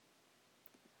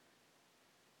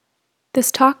This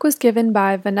talk was given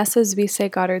by Vanessa Zuisei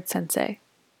Goddard Sensei.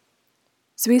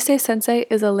 Zuisei Sensei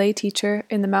is a lay teacher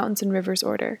in the Mountains and Rivers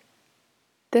Order.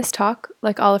 This talk,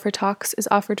 like all of her talks, is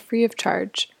offered free of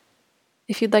charge.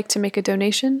 If you'd like to make a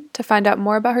donation, to find out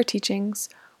more about her teachings,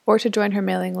 or to join her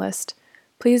mailing list,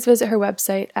 please visit her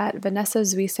website at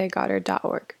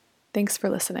vanessazuiseigoddard.org. Thanks for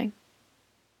listening.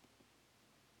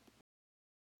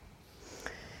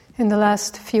 In the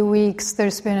last few weeks,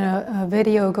 there's been a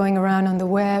video going around on the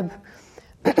web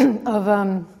of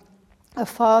a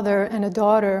father and a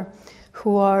daughter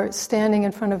who are standing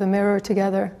in front of a mirror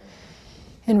together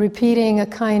and repeating a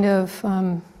kind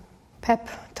of pep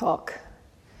talk.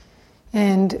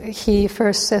 And he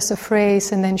first says a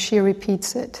phrase and then she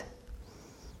repeats it.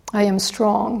 I am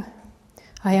strong.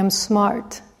 I am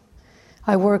smart.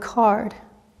 I work hard.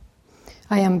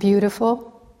 I am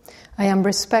beautiful. I am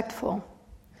respectful.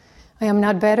 I am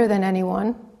not better than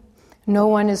anyone. No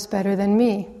one is better than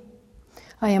me.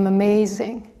 I am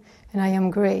amazing and I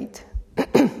am great.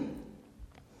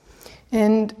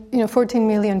 And 14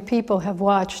 million people have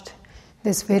watched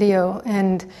this video,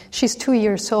 and she's 2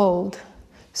 years old,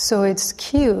 so it's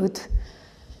cute.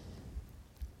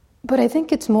 But I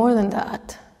think it's more than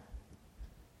that.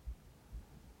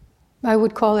 I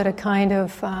would call it a kind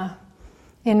of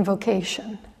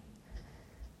invocation.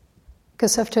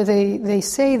 Because after they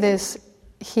say this,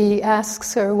 he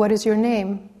asks her, what is your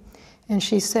name? And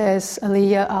she says,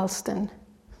 Aliyah Alston.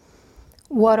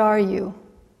 What are you?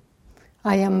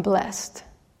 I am blessed.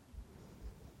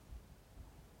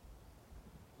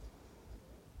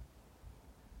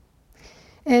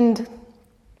 And,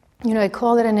 I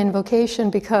call it an invocation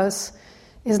because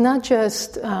it's not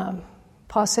just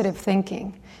positive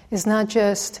thinking. It's not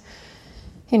just,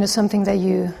 something that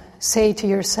you say to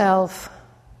yourself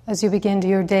as you begin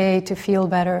your day to feel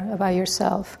better about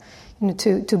yourself,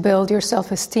 to build your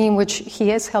self-esteem, which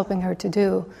he is helping her to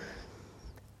do.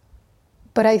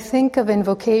 But I think of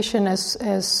invocation as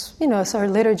our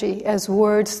liturgy, as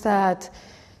words that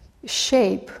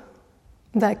shape,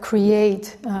 that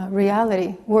create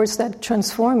reality, words that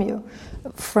transform you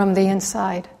from the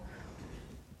inside.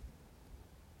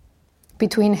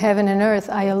 Between heaven and earth,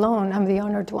 I alone am the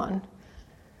honored one.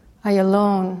 I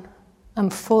alone am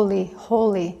fully,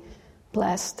 wholly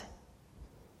blessed.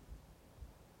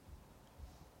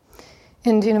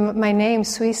 And my name,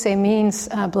 Zuisei, means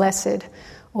blessed,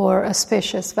 or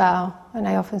auspicious vow, and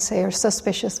I often say, or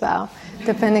suspicious vow,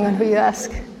 depending on who you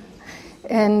ask.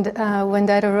 And when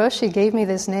Daido Roshi gave me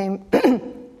this name,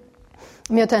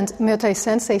 Myotai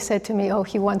Sensei said to me,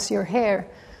 he wants your hair.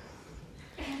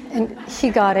 And he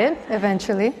got it,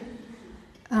 eventually.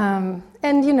 And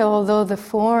although the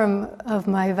form of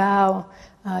my vow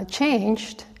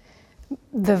changed,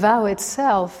 the vow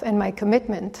itself and my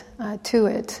commitment to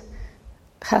it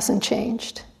hasn't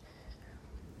changed.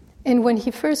 And when he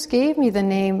first gave me the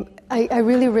name, I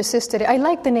really resisted it. I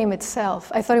liked the name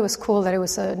itself. I thought it was cool that it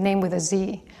was a name with a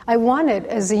Z. I wanted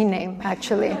a Z name,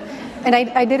 actually. And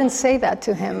I didn't say that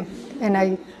to him.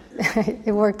 And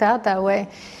it worked out that way.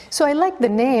 So I liked the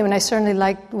name, and I certainly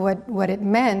liked what it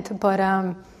meant, but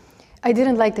I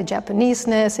didn't like the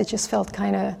Japanese-ness. It just felt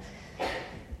kind of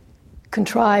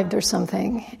contrived or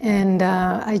something. And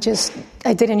I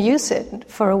didn't use it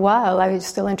for a while. I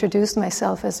still introduced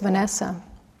myself as Vanessa.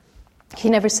 He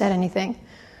never said anything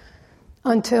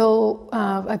until,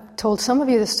 I told some of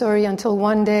you the story, until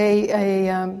one day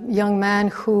a young man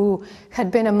who had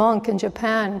been a monk in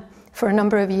Japan for a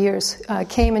number of years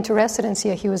came into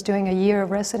residency. He was doing a year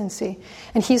of residency.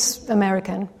 And he's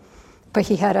American, but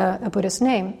he had a Buddhist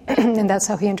name, and that's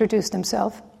how he introduced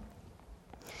himself.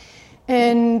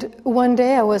 And one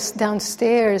day I was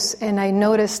downstairs and I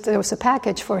noticed there was a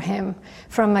package for him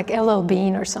from like LL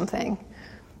Bean or something.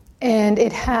 And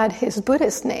it had his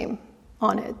Buddhist name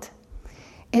on it.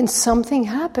 And something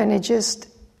happened. It just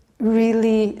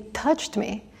really touched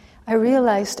me. I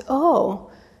realized,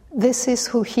 this is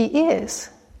who he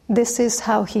is. This is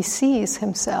how he sees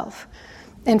himself.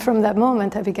 And from that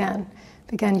moment, I began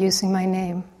using my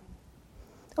name.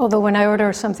 Although when I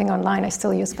order something online, I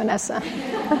still use Vanessa.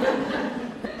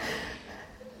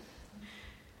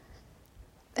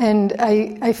 And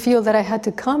I feel that I had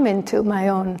to come into my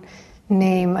own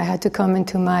name. I had to come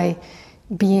into my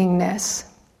beingness.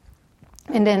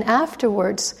 And then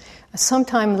afterwards,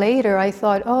 sometime later, I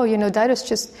thought, Daido's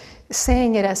just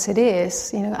saying it as it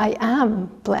is. I am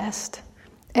blessed.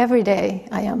 Every day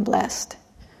I am blessed.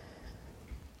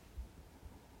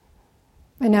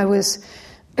 And I was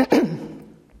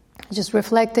just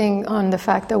reflecting on the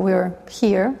fact that we're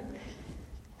here,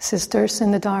 sisters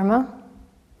in the Dharma,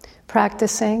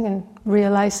 practicing and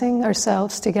realizing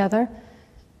ourselves together.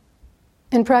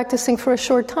 and practicing for a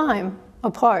short time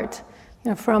apart,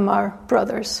 from our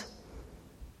brothers.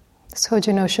 As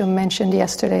Hojo Nosho mentioned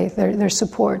yesterday, their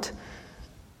support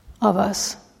of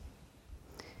us.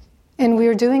 And we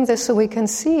are doing this so we can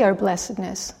see our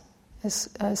blessedness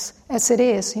as it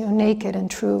is, naked and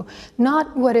true,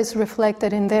 not what is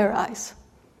reflected in their eyes,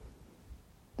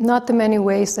 not the many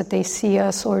ways that they see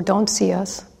us or don't see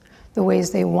us, the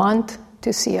ways they want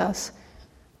to see us,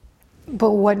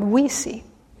 but what we see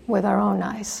with our own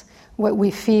eyes, what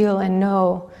we feel and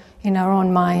know in our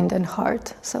own mind and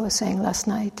heart, as I was saying last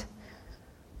night.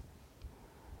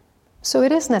 So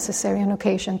it is necessary on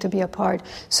occasion to be apart,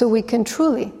 so we can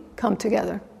truly come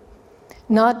together.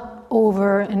 Not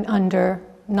over and under,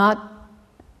 not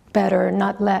better,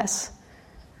 not less.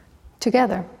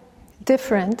 Together.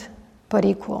 Different, but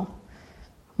equal.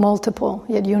 Multiple,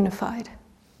 yet unified.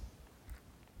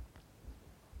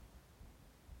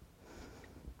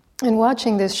 In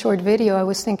watching this short video, I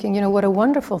was thinking, what a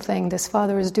wonderful thing this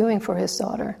father is doing for his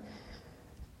daughter.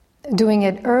 Doing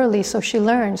it early so she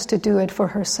learns to do it for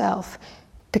herself,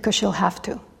 because she'll have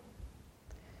to.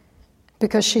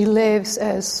 Because she lives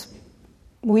as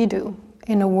we do,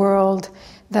 in a world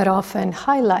that often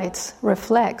highlights,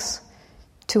 reflects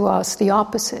to us the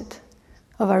opposite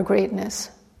of our greatness.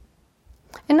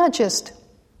 And not just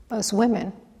us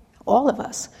women, all of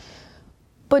us.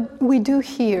 But we do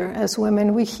hear, as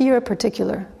women, we hear a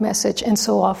particular message, and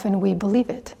so often we believe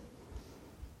it.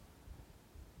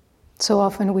 So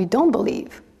often we don't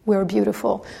believe we're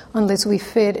beautiful unless we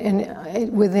fit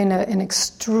within an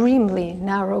extremely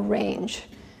narrow range.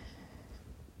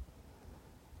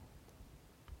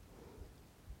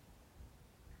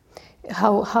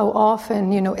 How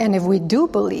often, and if we do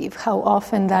believe, how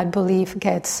often that belief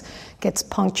gets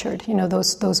punctured,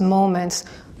 those moments,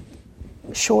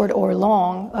 short or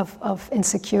long, of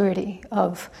insecurity,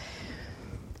 of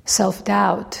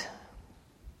self-doubt,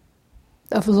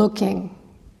 of looking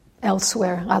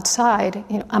elsewhere, outside.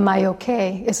 Am I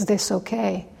okay? Is this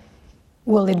okay?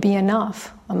 Will it be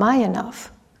enough? Am I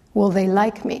enough? Will they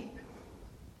like me?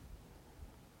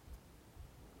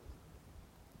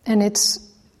 And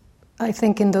I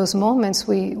think in those moments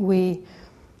we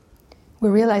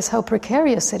realize how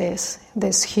precarious it is,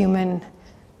 this human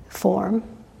form.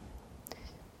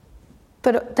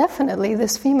 But definitely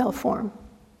this female form,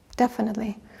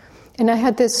 definitely. And I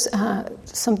had this,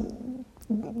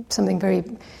 something very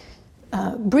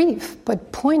brief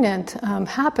but poignant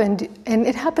happened, and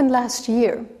it happened last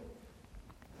year.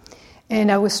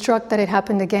 And I was struck that it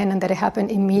happened again and that it happened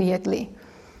immediately.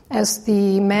 As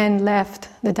the men left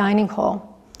the dining hall,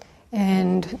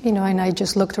 and I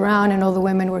just looked around, and all the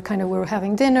women were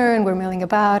having dinner and were milling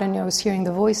about, and I was hearing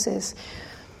the voices.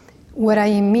 What I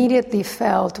immediately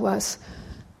felt was,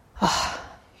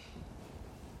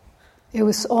 it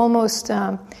was almost,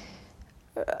 a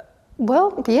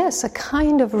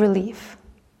kind of relief,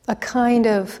 a kind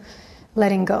of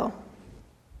letting go.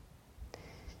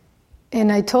 And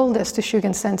I told this to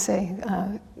Shugen Sensei.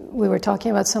 We were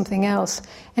talking about something else,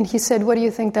 and he said, "What do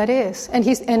you think that is?"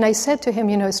 And I said to him,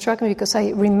 it struck me because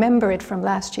I remember it from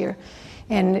last year,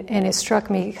 and it struck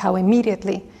me how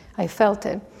immediately I felt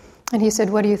it. And he said,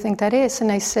 "What do you think that is?"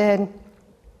 And I said,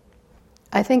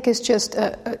 "I think it's just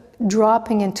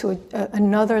dropping into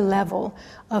another level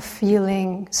of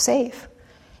feeling safe.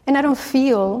 And I don't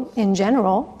feel, in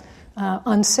general,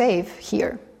 unsafe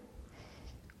here.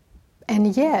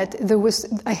 And yet,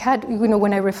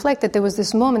 when I reflected, there was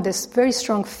this moment, this very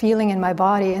strong feeling in my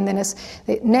body, and then as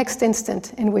the next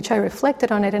instant in which I reflected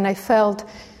on it, and I felt,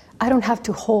 I don't have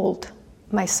to hold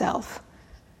myself.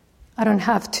 I don't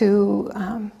have to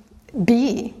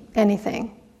be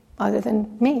anything other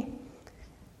than me."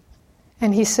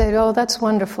 And he said, "Oh, that's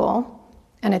wonderful,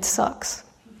 and it sucks."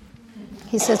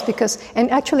 He says, and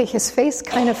actually his face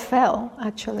kind of fell,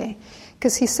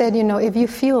 because he said, if you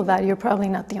feel that, you're probably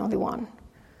not the only one.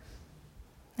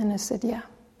 And I said, yeah.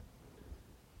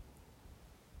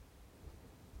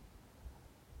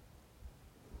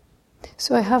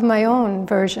 So I have my own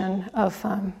version of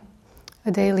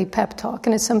a daily pep talk,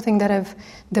 and it's something that I've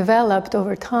developed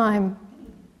over time,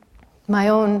 my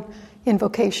own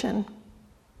invocation.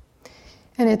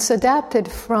 And it's adapted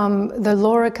from the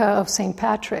Lorica of St.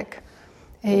 Patrick,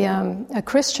 a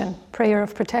Christian prayer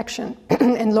of protection.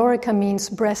 And Lorica means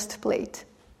breastplate.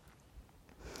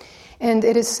 And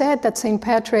it is said that St.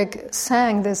 Patrick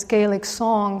sang this Gaelic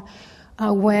song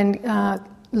when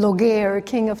Logair,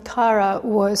 king of Tara,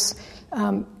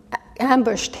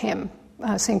 ambushed him,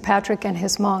 St. Patrick and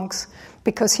his monks,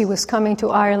 because he was coming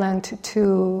to Ireland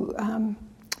to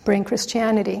bring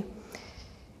Christianity.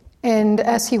 And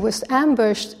as he was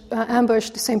ambushed,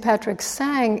 St. Patrick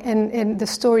sang, and the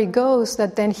story goes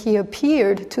that then he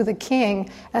appeared to the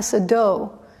king as a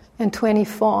doe and 20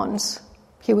 fawns.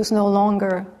 He was no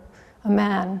longer a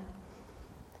man.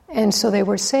 And so they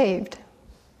were saved.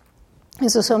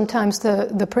 And so sometimes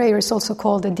the prayer is also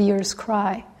called the deer's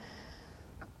cry.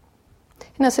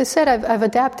 And as I said, I've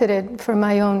adapted it for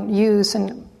my own use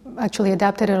and actually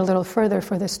adapted it a little further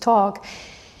for this talk.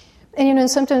 And,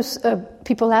 sometimes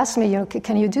people ask me,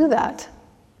 can you do that?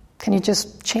 Can you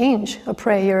just change a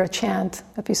prayer, a chant,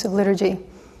 a piece of liturgy?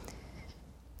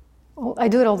 Well, I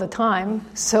do it all the time,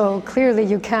 so clearly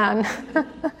you can,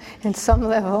 in some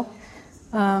level.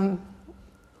 But,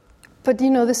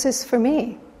 this is for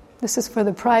me. This is for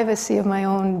the privacy of my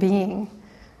own being.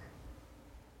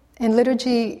 And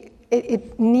liturgy,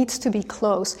 it needs to be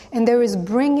close. And there is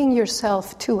bringing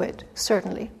yourself to it,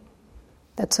 certainly.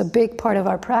 That's a big part of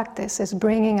our practice, is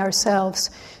bringing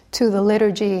ourselves to the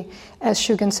liturgy, as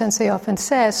Shugen Sensei often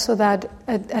says, so that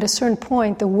at a certain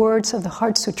point, the words of the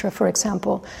Heart Sutra, for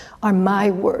example, are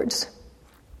my words.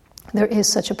 There is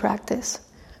such a practice.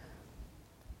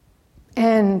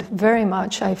 And very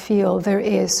much, I feel, there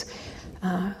is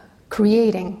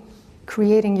creating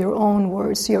your own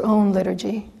words, your own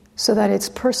liturgy, so that it's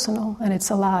personal and it's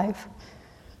alive.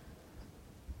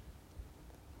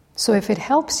 So if it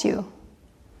helps you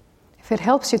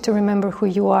to remember who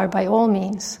you are, by all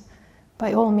means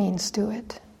do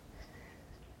it.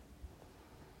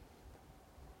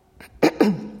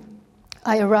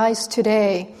 I arise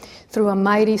today through a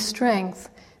mighty strength,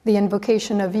 the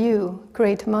invocation of you,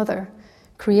 Great Mother,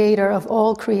 Creator of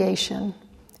all creation.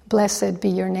 Blessed be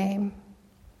your name.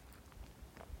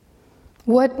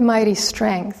 What mighty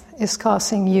strength is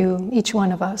causing you, each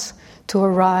one of us, to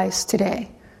arise today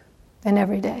and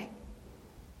every day?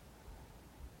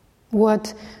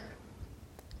 What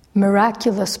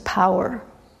miraculous power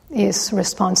is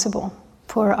responsible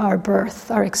for our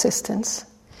birth, our existence?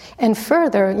 And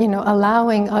further,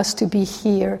 allowing us to be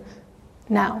here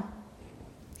now,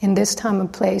 in this time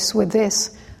and place, with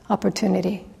this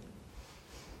opportunity.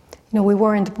 We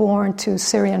weren't born to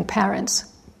Syrian parents,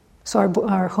 so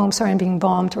our homes aren't being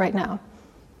bombed right now.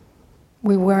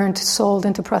 We weren't sold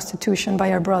into prostitution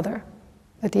by our brother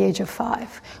at the age of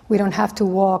 5. We don't have to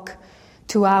walk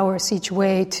 2 hours each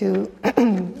way to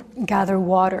gather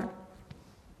water.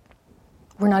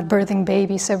 We're not birthing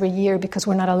babies every year because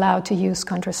we're not allowed to use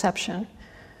contraception.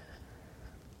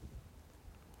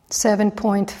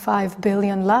 7.5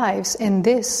 billion lives, and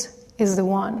this is the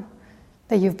one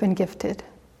that you've been gifted.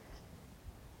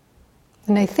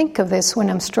 And I think of this when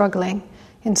I'm struggling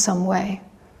in some way,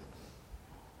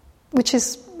 which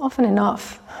is often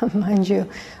enough, mind you.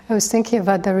 I was thinking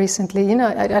about that recently.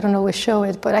 I don't always show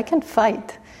it, but I can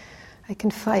fight.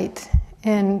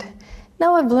 And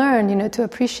now I've learned, to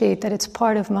appreciate that it's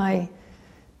part of my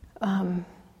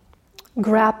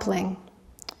grappling,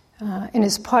 and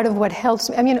it's part of what helps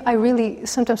me.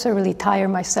 Sometimes I really tire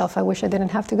myself. I wish I didn't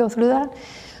have to go through that.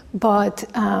 But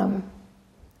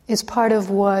it's part of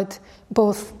what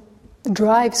both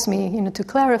drives me, to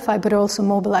clarify, but also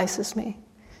mobilizes me.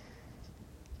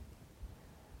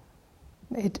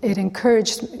 It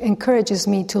encourages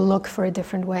me to look for a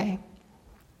different way.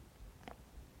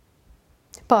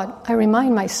 But I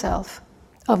remind myself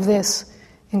of this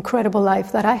incredible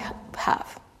life that I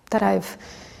have, that I've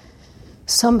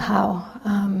somehow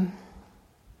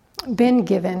been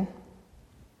given,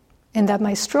 and that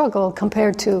my struggle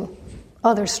compared to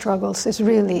other struggles is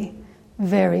really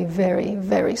very, very,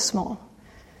 very small.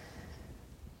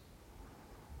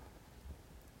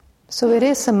 So it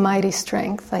is a mighty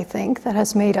strength, I think, that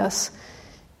has made us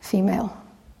female,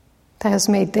 that has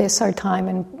made this our time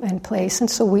and place, and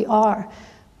so we are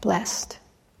blessed.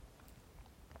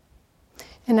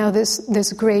 And now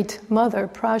this great mother,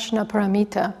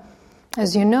 Prajnaparamita,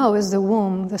 as you know, is the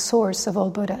womb, the source of all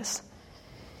Buddhas.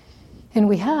 And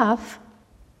we have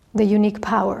the unique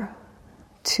power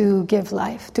to give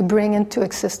life, to bring into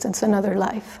existence another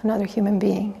life, another human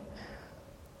being.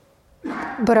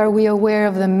 But are we aware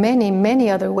of the many, many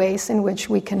other ways in which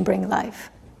we can bring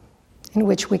life, in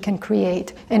which we can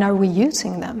create, and are we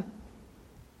using them?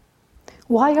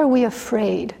 Why are we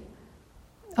afraid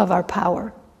of our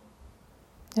power?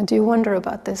 And do you wonder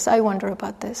about this? I wonder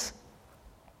about this.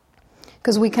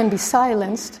 Because we can be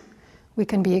silenced, we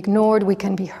can be ignored, we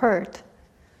can be hurt.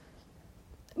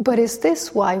 But is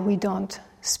this why we don't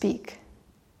speak?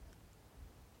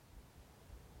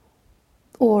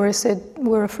 Or is it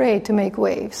we're afraid to make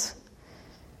waves?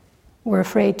 We're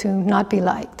afraid to not be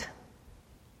liked.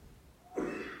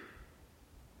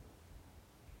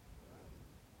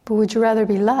 But would you rather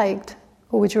be liked,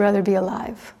 or would you rather be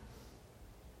alive?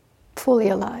 fully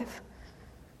alive?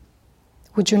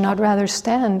 Would you not rather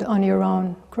stand on your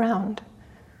own ground?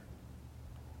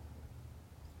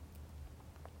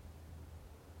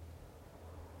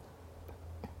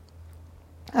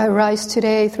 I rise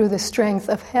today through the strength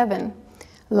of heaven,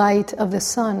 light of the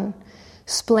sun,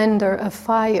 splendor of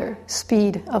fire,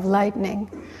 speed of lightning,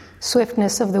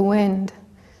 swiftness of the wind,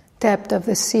 depth of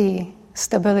the sea,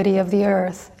 stability of the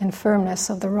earth, and firmness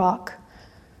of the rock.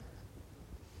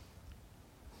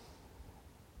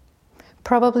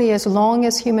 Probably as long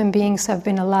as human beings have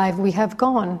been alive, we have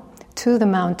gone to the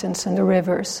mountains and the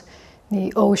rivers,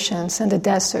 the oceans and the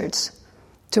deserts,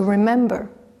 to remember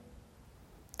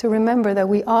that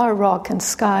we are rock and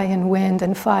sky and wind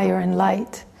and fire and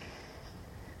light.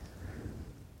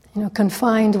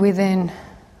 Confined within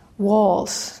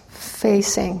walls,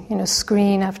 facing,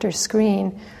 screen after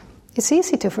screen, it's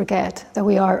easy to forget that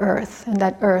we are earth and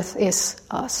that earth is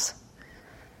us.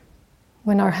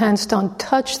 When our hands don't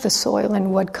touch the soil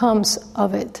and what comes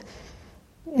of it,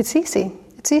 it's easy.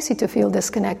 It's easy to feel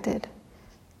disconnected,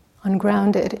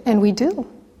 ungrounded, and we do.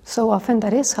 So often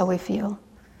that is how we feel.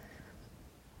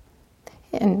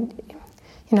 And,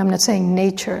 I'm not saying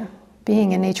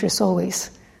being in nature is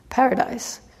always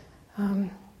paradise.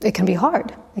 It can be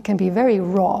hard. It can be very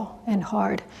raw and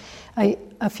hard.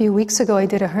 A few weeks ago, I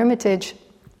did a hermitage,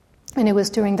 and it was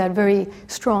during that very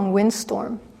strong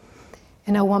windstorm.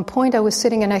 And at one point, I was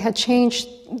sitting, and I had changed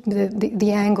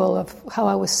the angle of how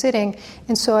I was sitting.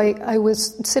 And so I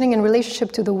was sitting in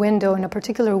relationship to the window in a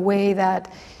particular way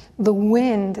that the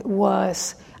wind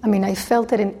was, I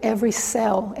felt it in every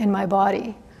cell in my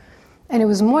body. And it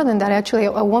was more than that, actually.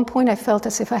 At one point, I felt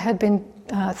as if I had been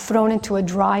thrown into a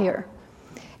dryer.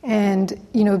 And,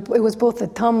 it was both the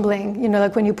tumbling,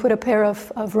 like when you put a pair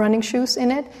of running shoes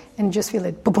in it and just feel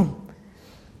it, boom,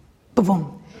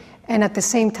 boom. And at the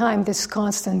same time, this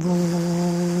constant,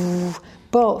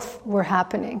 both were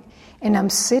happening. And I'm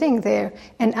sitting there,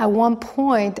 and at one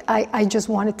point, I just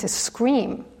wanted to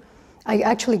scream. I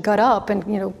actually got up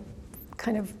and,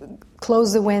 kind of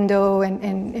closed the window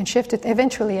and shifted.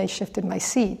 Eventually, I shifted my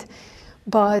seat.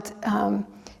 But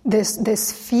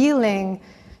this feeling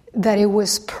that it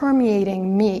was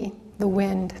permeating me, the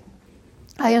wind.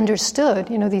 I understood,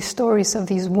 these stories of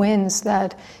these winds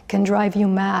that can drive you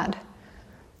mad.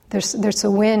 There's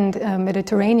a wind, a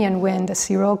Mediterranean wind, a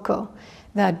Sirocco,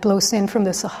 that blows in from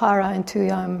the Sahara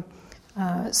into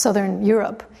southern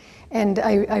Europe. And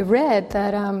I read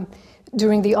that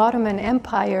during the Ottoman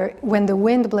Empire, when the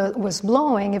wind was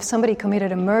blowing, if somebody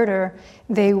committed a murder,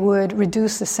 they would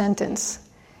reduce the sentence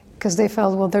because they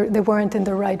felt, they weren't in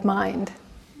the right mind.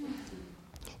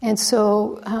 And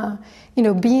so,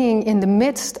 being in the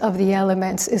midst of the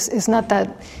elements is not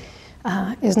that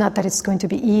it's going to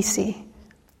be easy.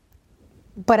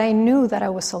 But I knew that I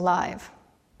was alive.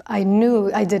 I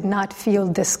knew I did not feel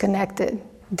disconnected,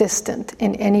 distant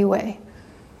in any way.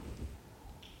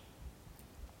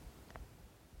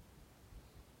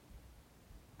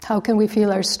 How can we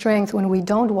feel our strength when we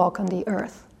don't walk on the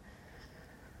earth?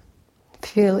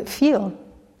 Feel,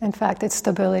 in fact, its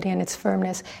stability and its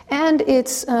firmness and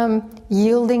its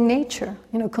yielding nature.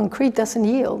 Concrete doesn't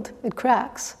yield, it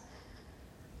cracks.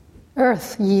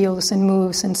 Earth yields and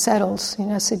moves and settles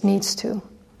as it needs to.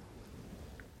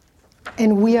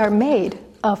 And we are made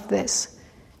of this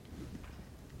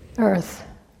earth.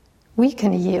 We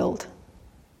can yield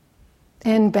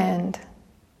and bend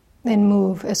and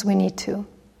move as we need to.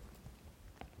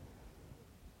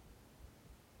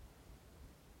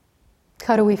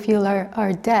 How do we feel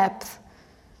our depth,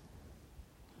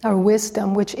 our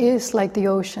wisdom, which is like the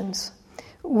oceans,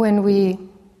 when we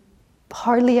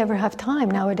hardly ever have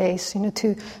time nowadays,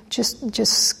 to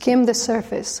just skim the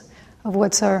surface of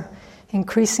what's our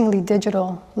increasingly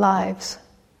digital lives.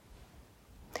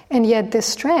 And yet this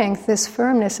strength, this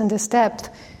firmness, and this depth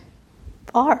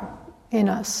are in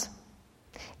us.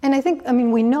 And I think,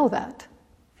 we know that.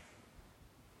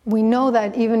 We know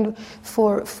that even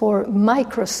for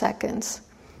microseconds,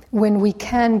 when we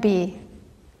can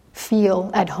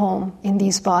feel at home in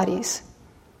these bodies,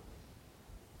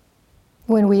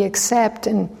 when we accept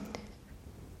and,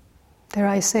 dare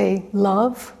I say,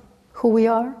 love who we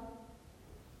are.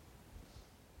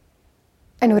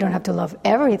 And we don't have to love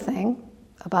everything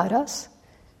about us.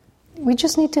 We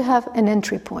just need to have an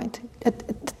entry point,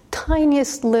 the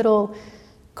tiniest little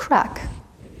crack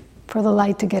for the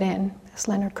light to get in, as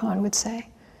Leonard Cohen would say.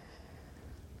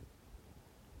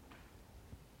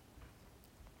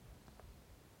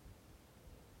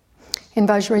 In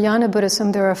Vajrayana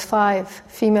Buddhism, there are 5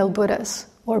 female Buddhas,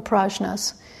 or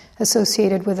prajnas,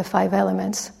 associated with the 5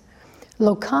 elements.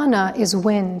 Lokana is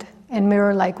wind and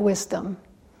mirror-like wisdom.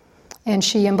 and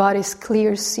she embodies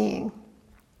clear seeing.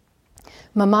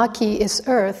 Mamaki is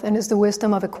earth and is the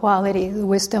wisdom of equality, the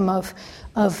wisdom of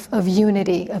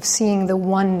unity, of seeing the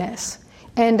oneness,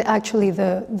 and actually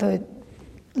the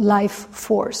life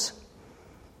force.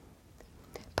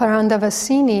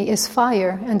 Parandavasini is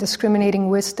fire and discriminating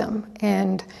wisdom,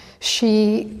 and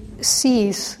she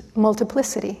sees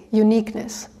multiplicity,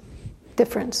 uniqueness,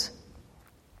 difference.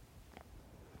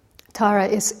 Tara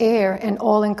is air and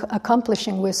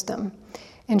all-accomplishing wisdom,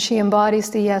 and she embodies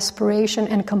the aspiration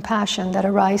and compassion that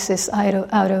arises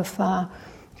out of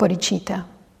bodhicitta,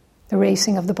 the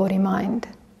racing of the Bodhi mind.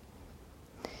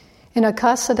 And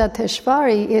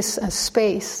Akasadateshvari is a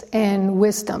space and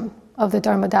wisdom of the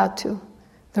Dharmadhatu,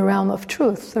 the realm of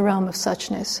truth, the realm of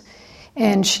suchness,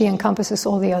 and she encompasses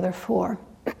all the other four.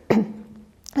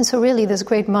 And so really this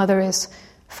great mother is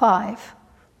 5,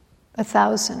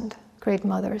 1,000 great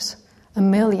mothers,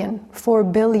 1,000,000, 4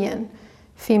 billion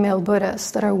female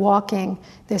Buddhas that are walking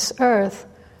this earth,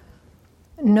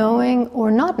 knowing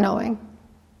or not knowing,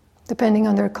 depending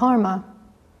on their karma,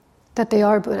 that they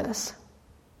are Buddhas.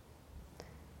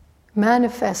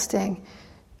 Manifesting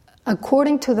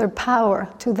according to their power,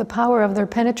 to the power of their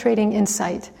penetrating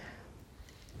insight,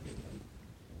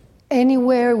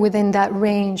 anywhere within that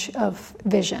range of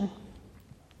vision.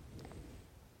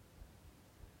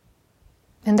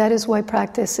 And that is why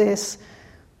practice is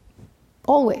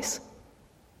always.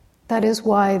 That is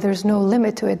why there's no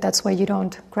limit to it. That's why you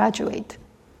don't graduate.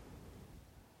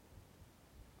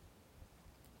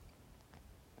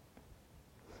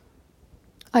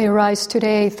 I arise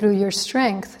today through your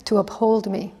strength to uphold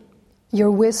me,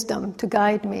 your wisdom to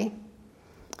guide me,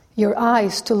 your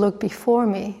eyes to look before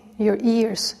me, your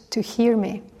ears to hear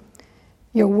me,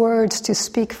 your words to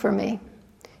speak for me,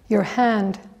 your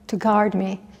hand to guard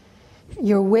me,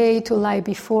 your way to lie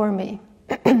before me,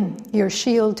 your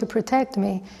shield to protect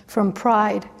me from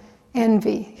pride,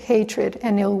 envy, hatred,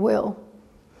 and ill will,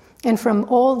 and from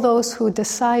all those who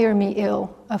desire me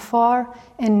ill, afar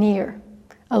and near,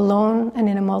 alone and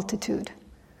in a multitude.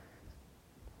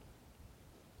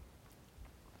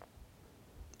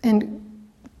 And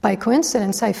by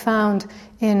coincidence, I found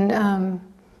in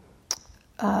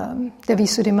the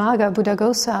Visuddhimagga,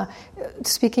 Buddhaghosa,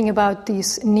 speaking about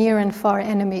these near and far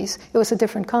enemies. It was a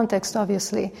different context,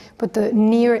 obviously, but the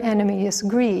near enemy is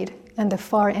greed, and the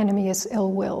far enemy is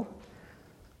ill will.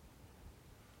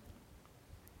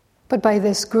 But by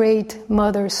this great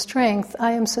mother's strength,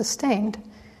 I am sustained.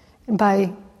 And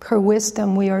by her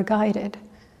wisdom, we are guided.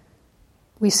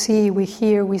 We see, we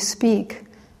hear, we speak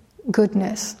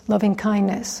goodness, loving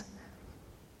kindness.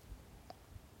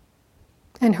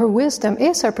 And her wisdom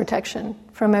is our protection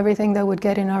from everything that would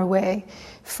get in our way,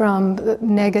 from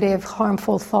negative,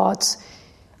 harmful thoughts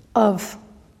of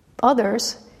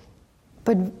others,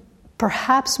 but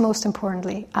perhaps most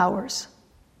importantly, ours.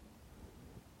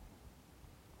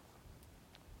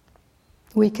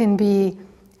 We can be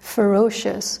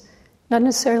ferocious, not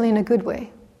necessarily in a good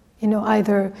way,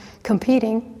 either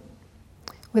competing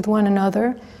with one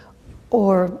another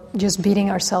or just beating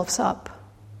ourselves up.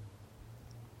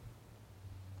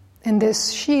 And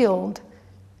this shield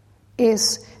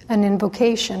is an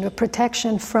invocation, a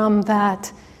protection from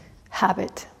that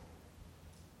habit.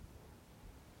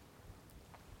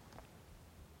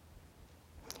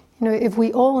 If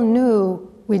we all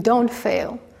knew we don't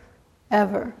fail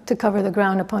ever to cover the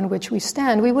ground upon which we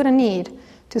stand, we wouldn't need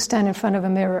to stand in front of a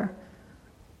mirror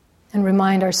and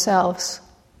remind ourselves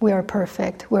we are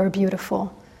perfect, we are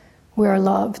beautiful, we are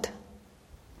loved.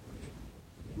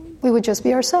 We would just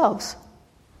be ourselves.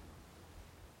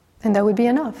 And that would be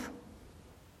enough.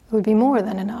 It would be more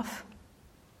than enough.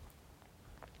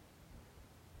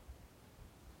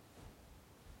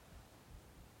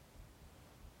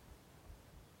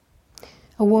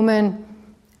 A woman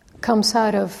comes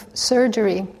out of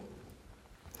surgery,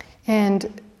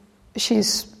 and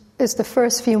it's the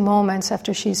first few moments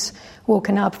after she's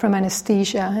woken up from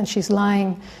anesthesia, and she's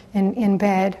lying in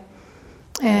bed,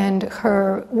 and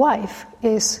her wife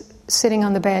is sitting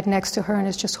on the bed next to her and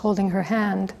is just holding her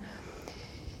hand.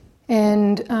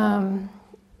 And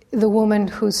the woman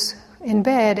who's in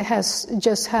bed has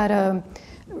just had a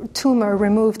tumor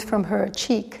removed from her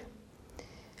cheek.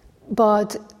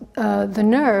 But the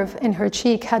nerve in her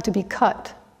cheek had to be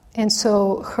cut. And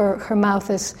so her mouth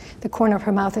the corner of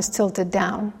her mouth is tilted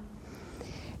down.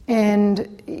 And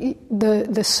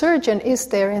the surgeon is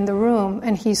there in the room,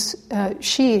 and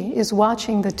she is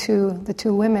watching the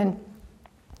two women,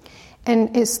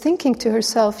 and is thinking to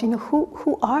herself,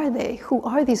 who are they? Who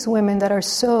are these women that are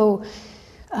so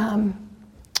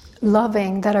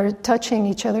loving, that are touching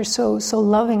each other so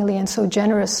lovingly and so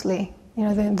generously?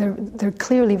 they're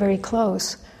clearly very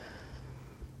close.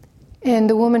 And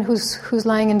the woman who's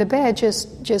lying in the bed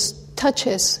just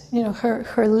touches,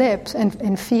 her lips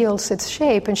and feels its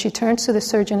shape. And she turns to the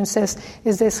surgeon and says,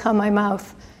 "Is this how my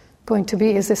mouth going to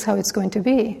be? Is this how it's going to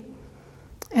be?"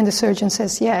 And the surgeon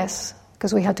says, "Yes,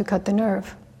 because we had to cut the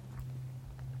nerve."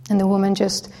 And the woman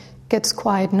just gets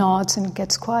quiet, nods and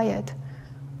gets quiet.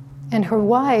 And her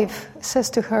wife says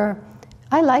to her,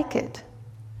 "I like it.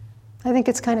 I think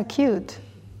it's kind of cute."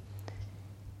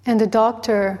 And the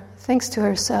doctor thinks to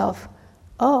herself,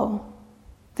 "Oh,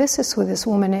 this is who this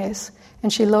woman is."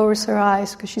 And she lowers her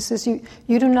eyes because she says, you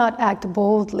do not act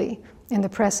boldly in the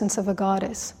presence of a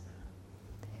goddess.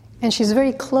 And she's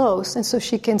very close, and so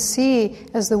she can see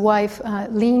as the wife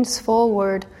leans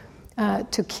forward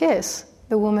to kiss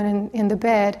the woman in the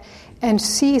bed, and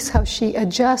sees how she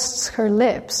adjusts her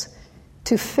lips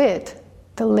to fit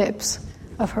the lips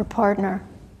of her partner,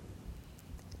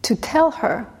 to tell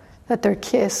her that their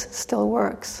kiss still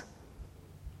works.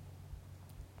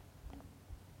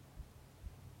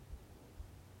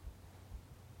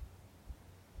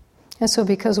 And so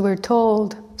because we're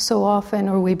told so often,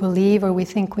 or we believe, or we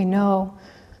think we know,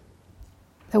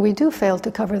 that we do fail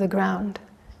to cover the ground,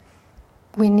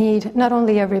 we need not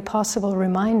only every possible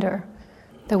reminder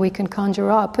that we can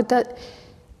conjure up, but that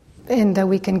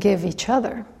we can give each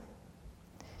other,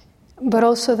 but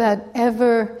also that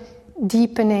ever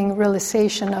deepening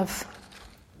realization of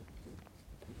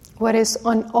what is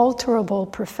unalterable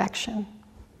perfection.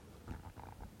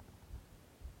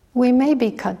 We may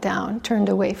be cut down, turned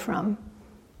away from,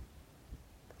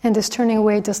 and this turning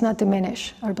away does not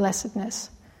diminish our blessedness.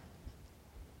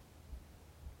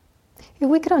 If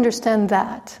we could understand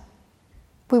that,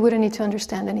 we wouldn't need to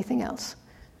understand anything else.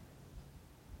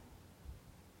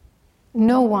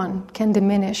 No one can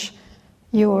diminish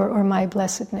your or my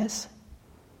blessedness.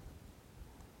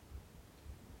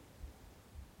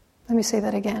 Let me say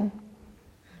that again.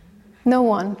 No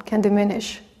one can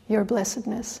diminish your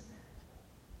blessedness.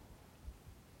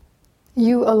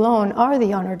 You alone are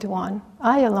the honored one.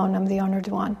 I alone am the honored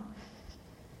one.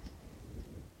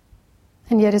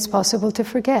 And yet it's possible to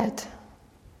forget.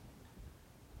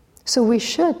 So we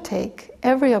should take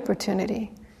every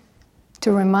opportunity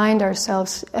to remind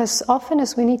ourselves as often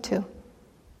as we need to.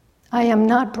 I am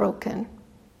not broken.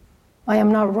 I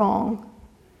am not wrong.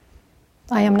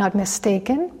 I am not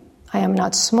mistaken. I am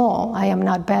not small. I am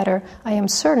not better. I am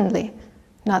certainly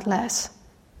not less.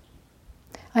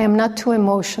 I am not too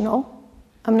emotional.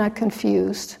 I'm not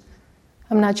confused.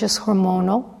 I'm not just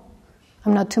hormonal.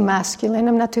 I'm not too masculine.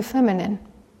 I'm not too feminine.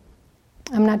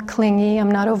 I'm not clingy.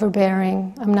 I'm not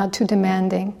overbearing. I'm not too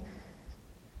demanding.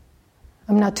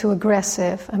 I'm not too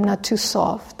aggressive. I'm not too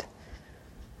soft.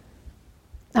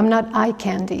 I'm not eye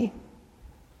candy.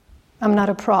 I'm not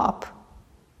a prop.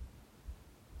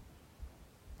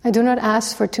 I do not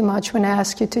ask for too much when I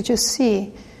ask you to just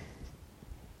see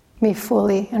me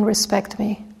fully and respect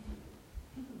me.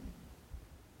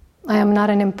 I am not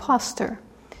an imposter.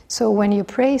 So when you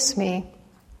praise me,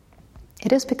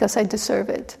 it is because I deserve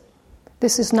it.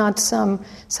 This is not some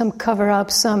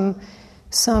cover-up,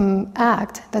 some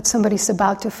act that somebody's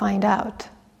about to find out.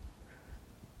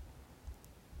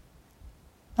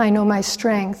 I know my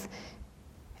strength,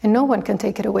 and no one can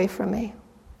take it away from me.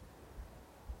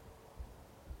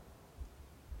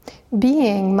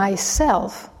 Being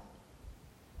myself,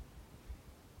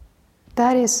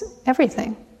 that is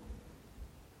everything.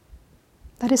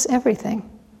 That is everything.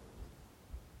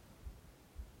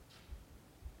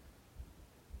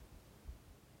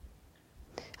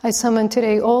 I summon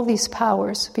today all these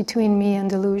powers between me and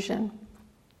delusion,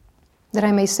 that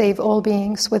I may save all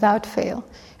beings without fail.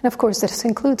 And of course, this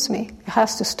includes me. It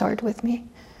has to start with me.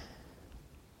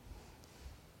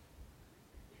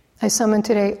 I summon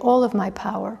today all of my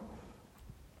power.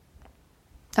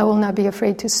 I will not be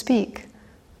afraid to speak.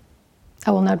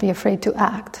 I will not be afraid to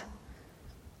act.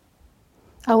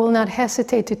 I will not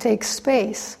hesitate to take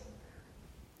space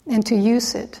and to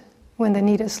use it when the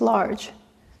need is large.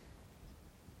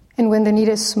 And when the need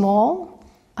is small,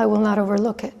 I will not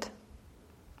overlook it.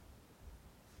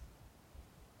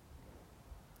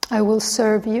 I will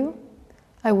serve you.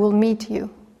 I will meet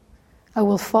you. I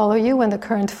will follow you when the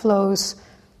current flows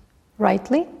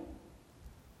rightly.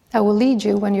 I will lead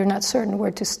you when you're not certain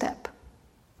where to step.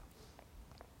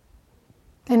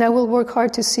 And I will work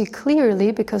hard to see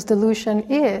clearly, because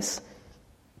delusion is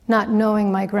not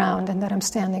knowing my ground and that I'm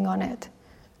standing on it.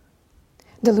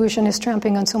 Delusion is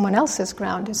tramping on someone else's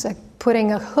ground. It's like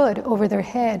putting a hood over their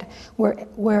head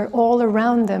where all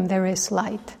around them there is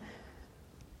light.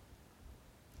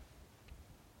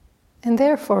 And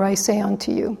therefore I say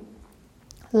unto you,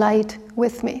 light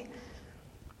with me.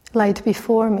 light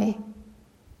before me,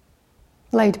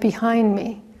 light behind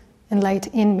me, and light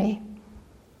in me,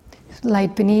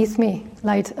 light beneath me,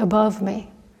 light above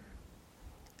me,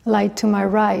 light to my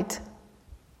right,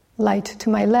 light to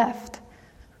my left,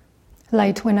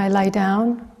 light when I lie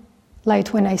down,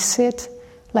 light when I sit,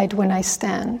 light when I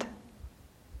stand.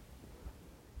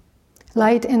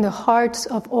 Light in the hearts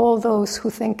of all those who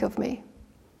think of me,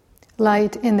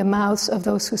 light in the mouths of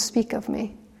those who speak of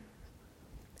me,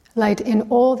 light in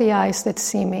all the eyes that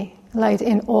see me, light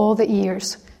in all the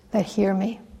ears that hear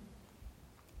me.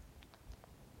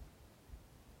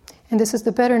 And this is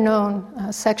the better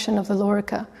known section of the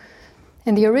Lorica.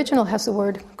 And the original has the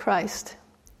word Christ.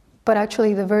 But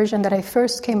actually the version that I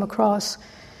first came across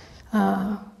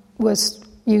was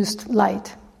used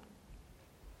light.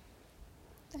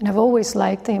 And I've always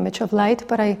liked the image of light,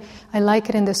 but I like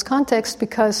it in this context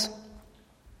because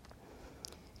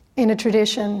in a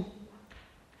tradition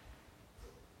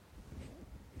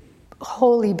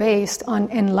wholly based on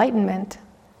enlightenment,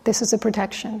 this is a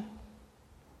protection.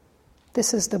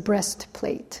 This is the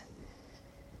breastplate.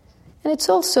 And it's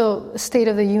also a state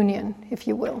of the union, if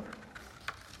you will.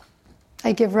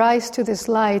 I give rise to this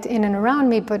light in and around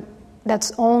me, but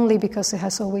that's only because it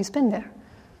has always been there.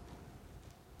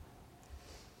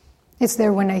 It's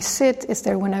there when I sit, it's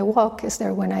there when I walk, it's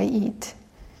there when I eat.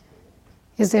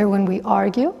 It's there when we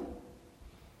argue.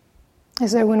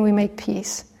 It's there when we make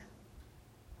peace.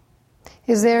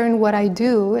 It's there in what I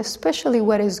do, especially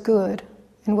what is good,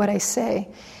 and what I say.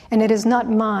 And it is not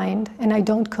mine, and I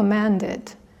don't command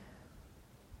it.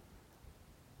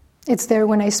 It's there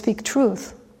when I speak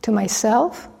truth to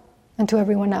myself and to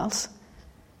everyone else.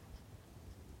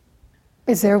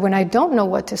 It's there when I don't know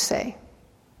what to say.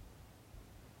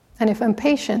 And if I'm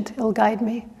patient, it'll guide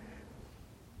me.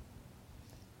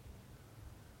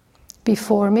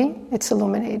 Before me, it's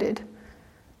illuminated.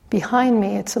 Behind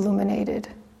me, it's illuminated.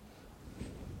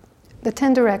 The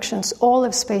 10 directions, all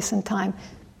of space and time,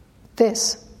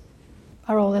 this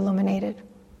are all illuminated.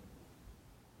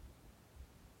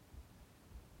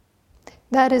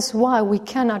 That is why we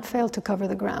cannot fail to cover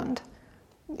the ground,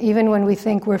 even when we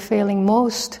think we're failing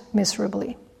most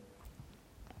miserably.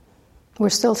 We're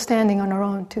still standing on our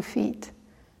own 2 feet.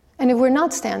 And if we're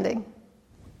not standing,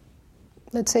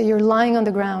 let's say you're lying on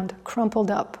the ground,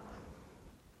 crumpled up,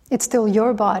 it's still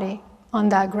your body on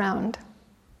that ground.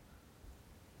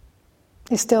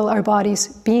 It's still our bodies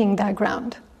being that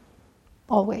ground,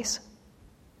 always.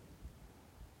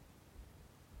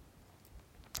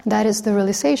 That is the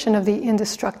realization of the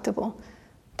indestructible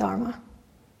Dharma,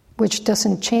 which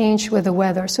doesn't change with the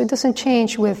weather, so it doesn't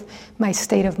change with my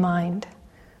state of mind.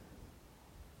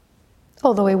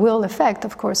 Although it will affect,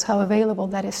 of course, how available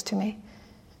that is to me.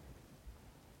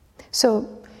 So,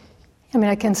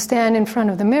 I can stand in front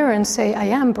of the mirror and say, I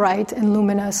am bright and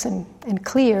luminous and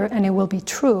clear, and it will be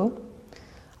true.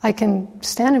 I can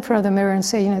stand in front of the mirror and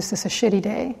say, is this a shitty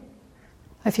day?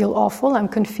 I feel awful, I'm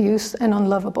confused and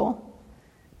unlovable.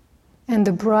 And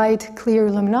the bright,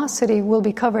 clear luminosity will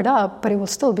be covered up, but it will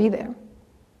still be there.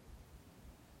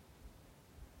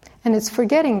 And it's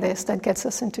forgetting this that gets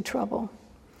us into trouble.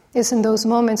 It's in those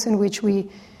moments in which we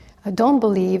don't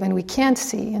believe and we can't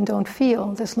see and don't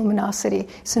feel this luminosity.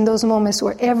 It's in those moments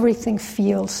where everything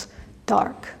feels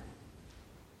dark.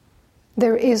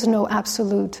 There is no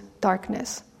absolute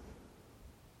darkness.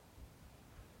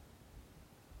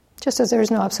 Just as there is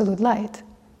no absolute light.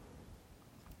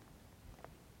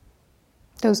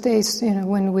 Those days,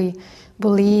 when we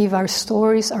believe our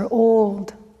stories are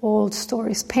old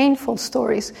stories, painful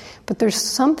stories, but there's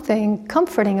something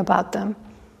comforting about them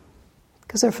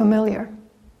because they're familiar.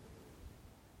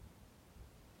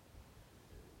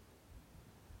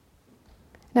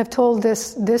 And I've told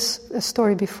this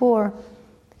story before.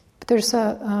 But there's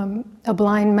a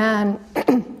blind man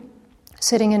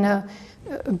sitting in a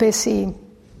busy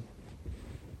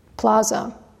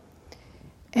plaza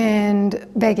and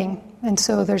begging. And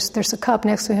so there's a cup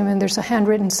next to him, and there's a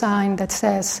handwritten sign that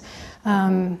says,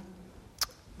 I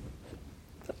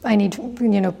need,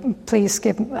 please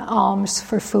give alms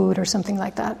for food or something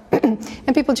like that.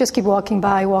 And people just keep walking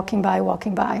by,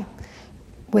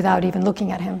 without even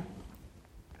looking at him.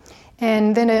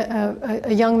 And then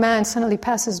a young man suddenly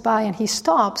passes by, and he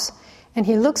stops, and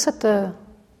he looks at the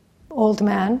old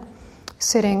man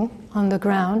sitting on the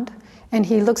ground, and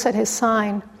he looks at his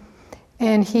sign,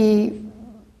 and he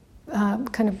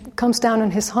kind of comes down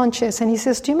on his haunches, and he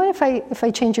says, do you mind if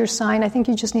I change your sign? I think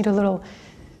you just need a little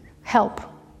help.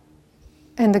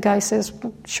 And the guy says,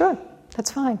 sure,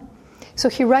 that's fine. So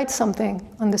he writes something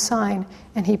on the sign,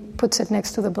 and he puts it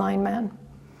next to the blind man.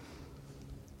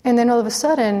 And then all of a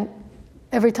sudden,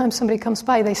 every time somebody comes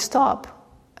by, they stop,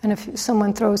 and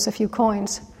someone throws a few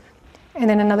coins. And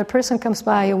then another person comes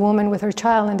by, a woman with her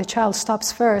child, and the child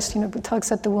stops first,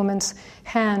 tugs at the woman's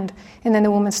hand. And then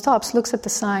the woman stops, looks at the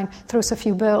sign, throws a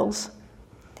few bills.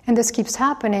 And this keeps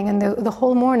happening. And the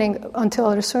whole morning, until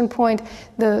at a certain point,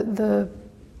 the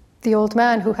old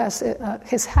man who has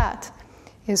his hat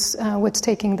is what's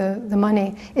taking the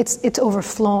money. It's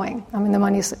overflowing. I mean, the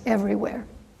money is everywhere.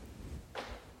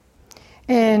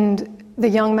 And the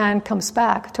young man comes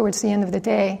back towards the end of the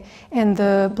day, and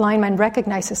the blind man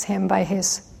recognizes him by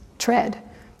his tread.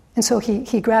 And so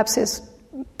he grabs his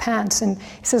pants and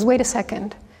he says, "Wait a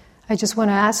second, I just want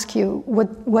to ask you,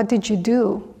 what did you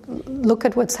do? Look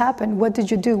at what's happened. What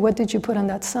did you do? What did you put on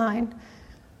that sign?"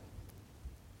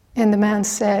 And the man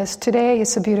says, "Today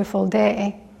is a beautiful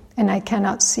day, and I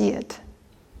cannot see it.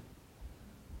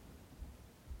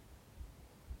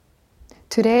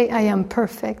 Today I am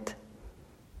perfect.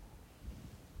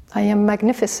 I am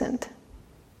magnificent,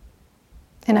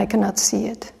 and I cannot see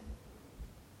it."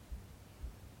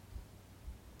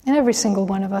 And every single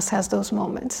one of us has those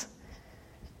moments.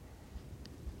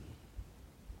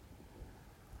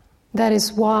 That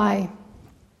is why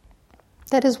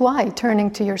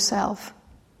turning to yourself.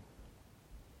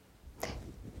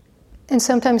 And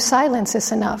sometimes silence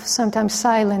is enough. Sometimes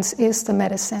silence is the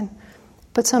medicine.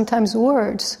 But sometimes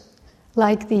words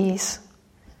like these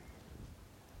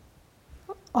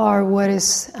are what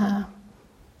is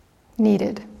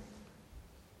needed.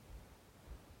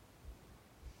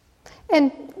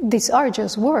 And these are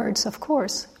just words, of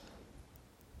course.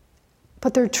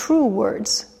 But they're true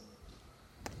words.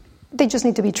 They just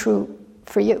need to be true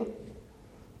for you.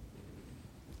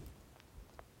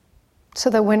 So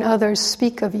that when others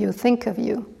speak of you, think of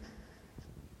you,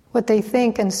 what they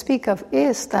think and speak of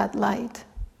is that light.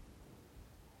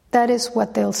 That is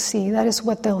what they'll see. That is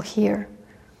what they'll hear.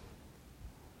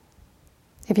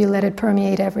 If you let it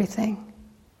permeate everything.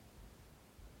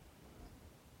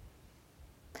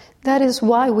 That is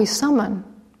why we summon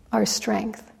our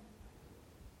strength.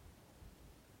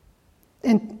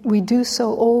 And we do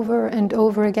so over and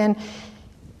over again,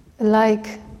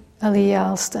 like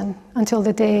Aliyah Alston, until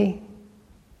the day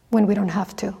when we don't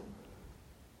have to.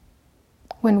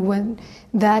 When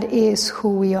that is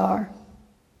who we are.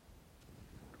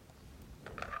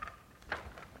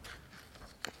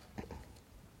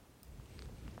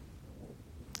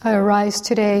 I arise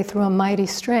today through a mighty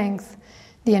strength,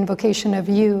 the invocation of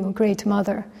you, Great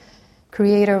Mother,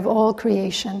 Creator of all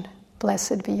creation.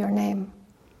 Blessed be your name.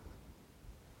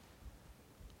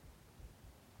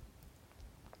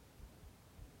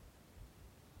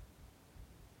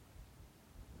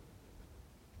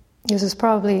 This is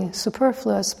probably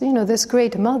superfluous, but this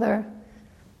Great Mother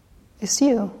is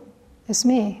you, is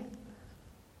me.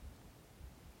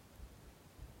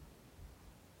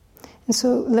 And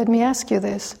so let me ask you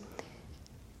this.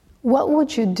 What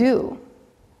would you do?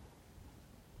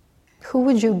 Who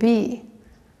would you be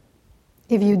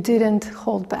if you didn't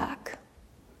hold back?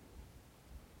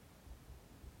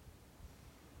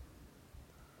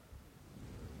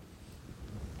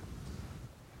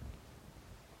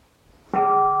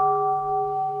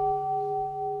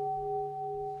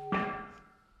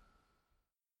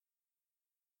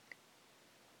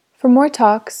 For more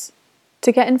talks,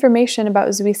 to get information about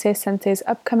Zuisei Sensei's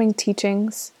upcoming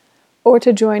teachings, or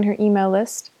to join her email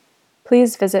list,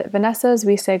 please visit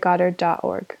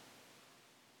vanessazuiseigoddard.org.